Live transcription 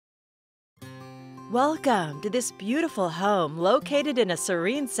Welcome to this beautiful home located in a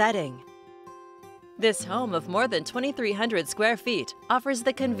serene setting. This home of more than 2,300 square feet offers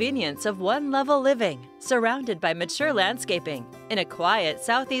the convenience of one-level living, surrounded by mature landscaping in a quiet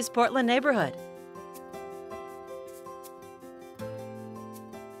Southeast Portland neighborhood.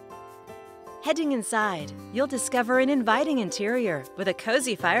 Heading inside, you'll discover an inviting interior with a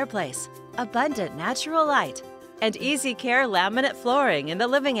cozy fireplace, abundant natural light, and easy care laminate flooring in the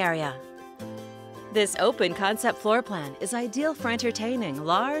living area. This open concept floor plan is ideal for entertaining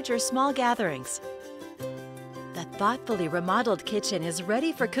large or small gatherings. The thoughtfully remodeled kitchen is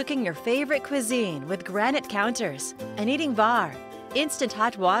ready for cooking your favorite cuisine with granite counters, an eating bar, instant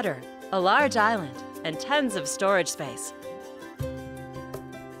hot water, a large island, and tons of storage space.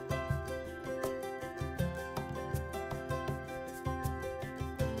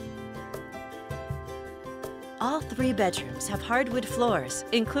 All 3 bedrooms have hardwood floors,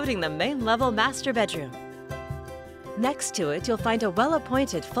 including the main level master bedroom. Next to it, you'll find a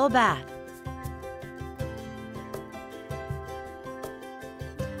well-appointed full bath.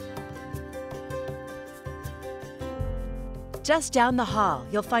 Just down the hall,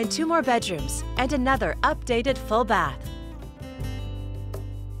 you'll find 2 more bedrooms and another updated full bath.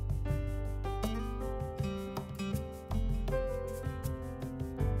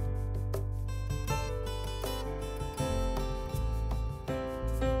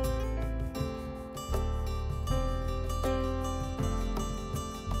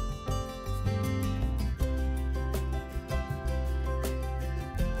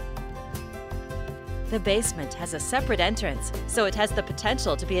 The basement has a separate entrance, so it has the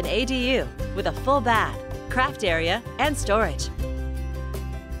potential to be an ADU with a full bath, craft area, and storage.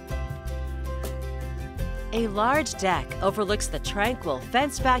 A large deck overlooks the tranquil,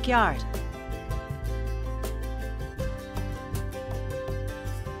 fenced backyard.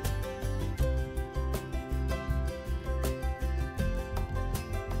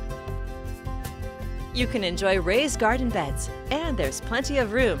 You can enjoy raised garden beds, and there's plenty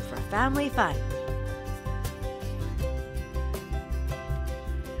of room for family fun.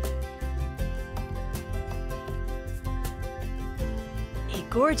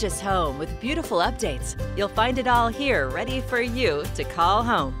 Gorgeous home with beautiful updates. You'll find it all here ready for you to call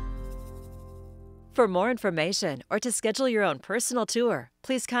home. For more information or to schedule your own personal tour,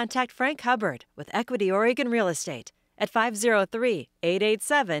 please contact Frank Hubbard with Equity Oregon Real Estate at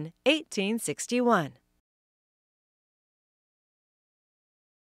 503-887-1861.